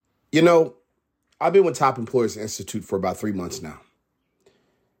You know, I've been with Top Employers Institute for about 3 months now.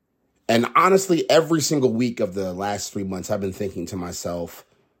 And honestly, every single week of the last 3 months, I've been thinking to myself,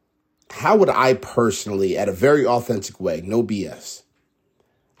 how would I personally, at a very authentic way, no BS,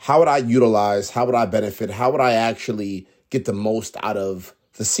 how would I utilize, how would I benefit, how would I actually get the most out of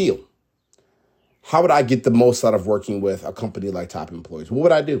the SEAL? How would I get the most out of working with a company like Top Employers? What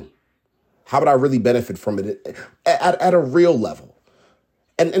would I do? How would I really benefit from it at a real level?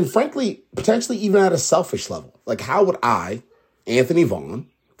 And frankly, potentially even at a selfish level. Like, how would I, Anthony Vaughn,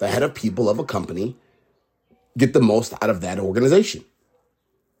 the head of people of a company, get the most out of that organization?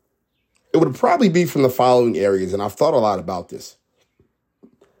 It would probably be from the following areas, and I've thought a lot about this.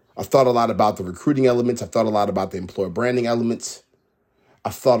 I've thought a lot about the recruiting elements. I've thought a lot about the employer branding elements.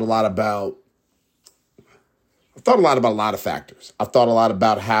 I've thought a lot about a lot of factors. I've thought a lot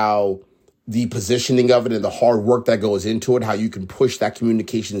about how the positioning of it and the hard work that goes into it, how you can push that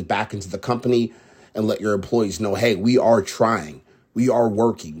communications back into the company and let your employees know, hey, we are trying, we are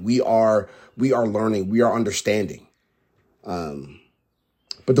working, we are learning, we are understanding.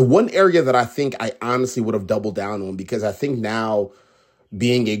 But the one area that I think I honestly would have doubled down on, because I think now,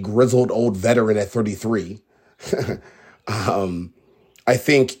 being a grizzled old veteran at 33, I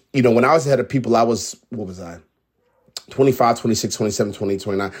think, when I was head of people, I was, 25, 26, 27, 28,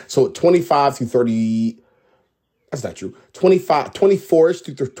 29. So 25 through 30, that's not true. 24-ish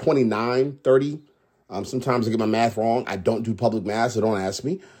through 29, 30. Sometimes I get my math wrong. I don't do public math, so don't ask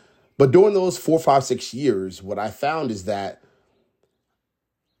me. But during those 4, 5, 6 years, what I found is that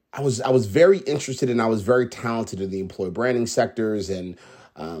I was very interested and I was very talented in the employer branding sectors and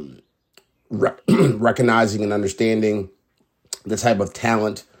recognizing and understanding the type of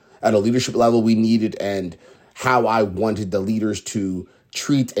talent at a leadership level we needed and how I wanted the leaders to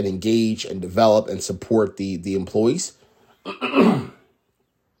treat and engage and develop and support the employees.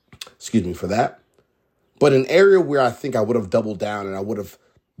 Excuse me for that. But an area where I think I would have doubled down and I would have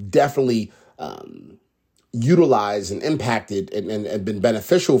definitely utilized and impacted and been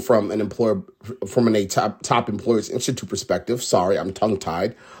beneficial from a top Employers Institute perspective. Sorry, I'm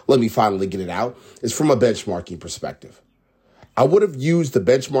tongue-tied. Let me finally get it out. Is from a benchmarking perspective. I would have used the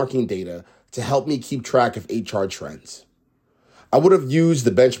benchmarking data to help me keep track of HR trends. I would have used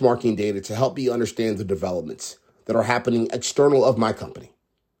the benchmarking data to help me understand the developments that are happening external of my company.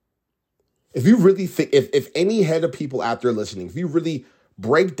 If you really think, if any head of people out there listening, if you really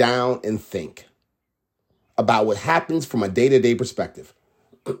break down and think about what happens from a day-to-day perspective,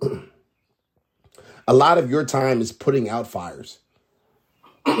 a lot of your time is putting out fires.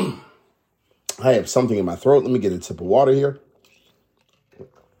 I have something in my throat. Let me get a sip of water here.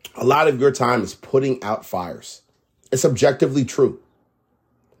 A lot of your time is putting out fires. It's objectively true.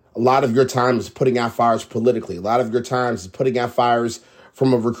 A lot of your time is putting out fires politically. A lot of your time is putting out fires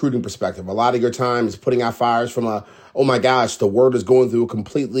from a recruiting perspective. A lot of your time is putting out fires from oh my gosh, the world is going through a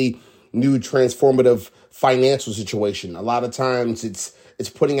completely new transformative financial situation. A lot of times it's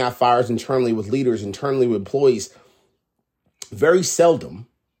putting out fires internally with leaders, internally with employees. Very seldom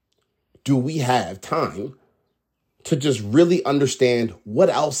do we have time to just really understand what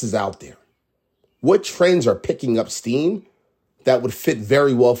else is out there. What trends are picking up steam that would fit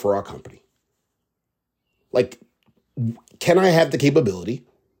very well for our company? Like, can I have the capability?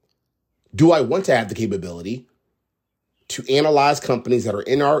 Do I want to have the capability to analyze companies that are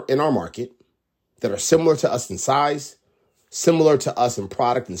in our market, that are similar to us in size, similar to us in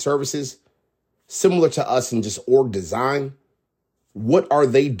product and services, similar to us in just org design? What are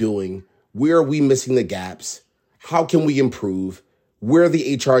they doing? Where are we missing the gaps? How can we improve? Where are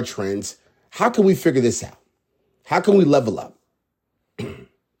the HR trends? How can we figure this out? How can we level up?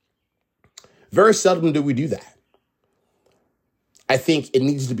 Very seldom do we do that. I think it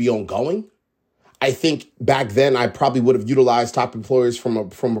needs to be ongoing. I think back then I probably would have utilized Top Employers from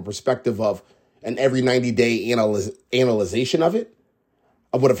a perspective of an every 90-day analyzation of it.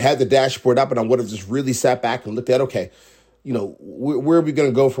 I would have had the dashboard up and I would have just really sat back and looked at, okay, where are we going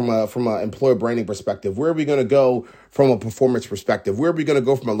to go from a employer branding perspective? Where are we going to go from a performance perspective? Where are we going to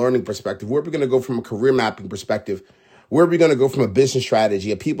go from a learning perspective? Where are we going to go from a career mapping perspective? Where are we going to go from a business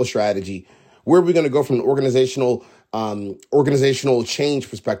strategy, a people strategy? Where are we going to go from an organizational change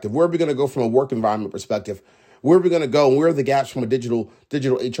perspective? Where are we going to go from a work environment perspective? Where are we going to go? And where are the gaps from a digital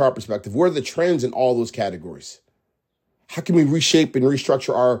HR perspective? Where are the trends in all those categories? How can we reshape and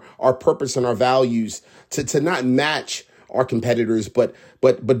restructure our purpose and our values to not match our competitors, but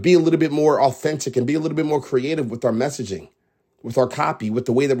be a little bit more authentic and be a little bit more creative with our messaging, with our copy, with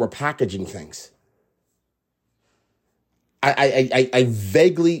the way that we're packaging things? I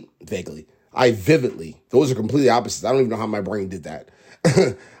vividly, those are completely opposites. I don't even know how my brain did that.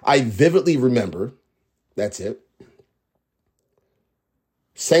 I vividly remember, that's it,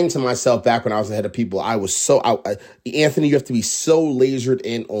 saying to myself back when I was ahead of people, Anthony, you have to be so lasered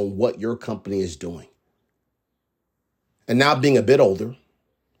in on what your company is doing. And now being a bit older,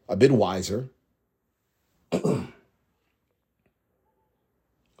 a bit wiser,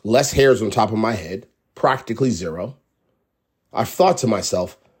 less hairs on top of my head, practically zero, I've thought to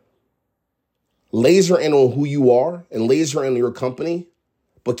myself, laser in on who you are and laser in on your company,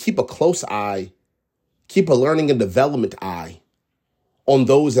 but keep a close eye, keep a learning and development eye on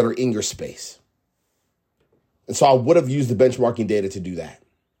those that are in your space. And so I would have used the benchmarking data to do that.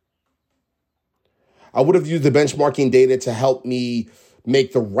 I would have used the benchmarking data to help me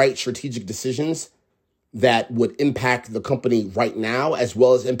make the right strategic decisions that would impact the company right now, as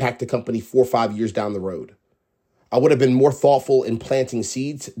well as impact the company 4 or 5 years down the road. I would have been more thoughtful in planting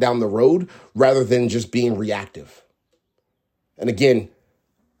seeds down the road rather than just being reactive. And again,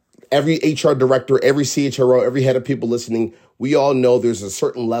 every HR director, every CHRO, every head of people listening, we all know there's a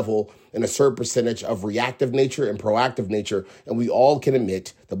certain level and a certain percentage of reactive nature and proactive nature, and we all can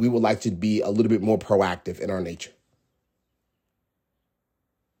admit that we would like to be a little bit more proactive in our nature.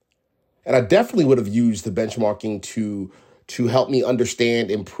 And I definitely would have used the benchmarking to help me understand,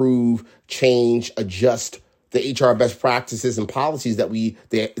 improve, change, adjust the HR best practices and policies that we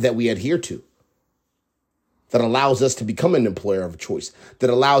adhere to. That allows us to become an employer of choice, that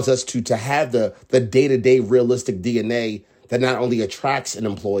allows us to have the day-to-day realistic DNA that not only attracts an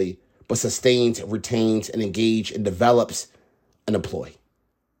employee, but sustains, retains, and engages and develops an employee.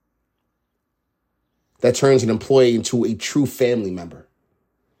 That turns an employee into a true family member.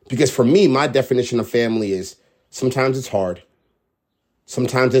 Because for me, my definition of family is sometimes it's hard,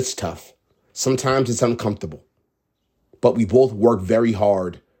 sometimes it's tough, sometimes it's uncomfortable, but we both work very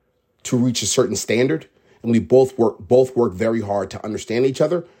hard to reach a certain standard. And we both work very hard to understand each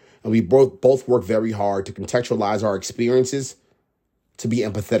other. And we both work very hard to contextualize our experiences to be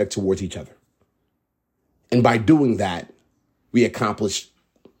empathetic towards each other. And by doing that, we accomplish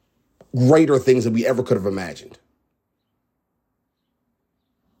greater things than we ever could have imagined.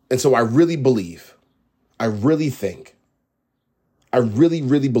 And so I really believe, I really think, I'm going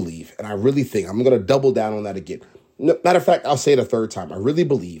to double down on that again. Matter of fact, I'll say it a third time. I really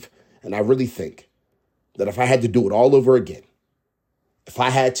believe, and I really think, that if I had to do it all over again, if I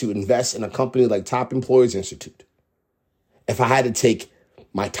had to invest in a company like Top Employers Institute, if I had to take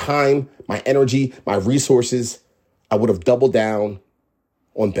my time, my energy, my resources, I would have doubled down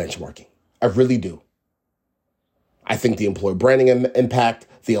on benchmarking. I really do. I think the employer branding impact,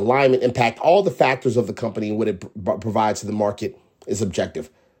 the alignment impact, all the factors of the company and what it provides to the market is objective.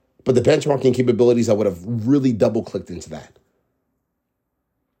 But the benchmarking capabilities, I would have really double clicked into that.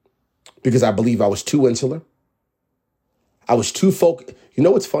 Because I believe I was too insular. I was too focused. You know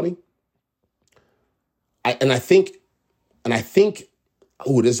what's funny? I think,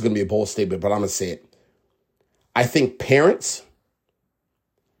 oh, this is going to be a bold statement, but I'm going to say it. I think parents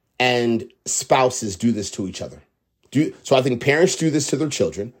and spouses do this to each other. So I think parents do this to their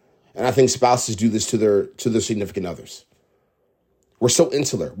children, and I think spouses do this to their significant others. We're so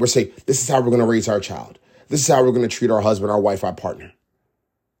insular. We're saying, this is how we're going to raise our child. This is how we're going to treat our husband, our wife, our partner.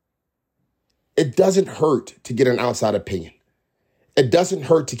 It doesn't hurt to get an outside opinion. It doesn't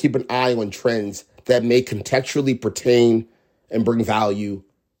hurt to keep an eye on trends that may contextually pertain and bring value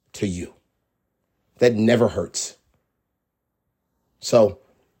to you. That never hurts. So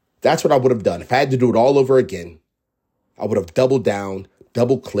that's what I would have done. If I had to do it all over again, I would have doubled down,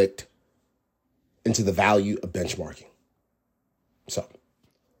 double clicked into the value of benchmarking. So,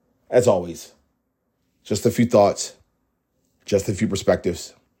 as always, just a few thoughts, just a few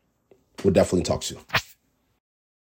perspectives. We'll definitely talk soon.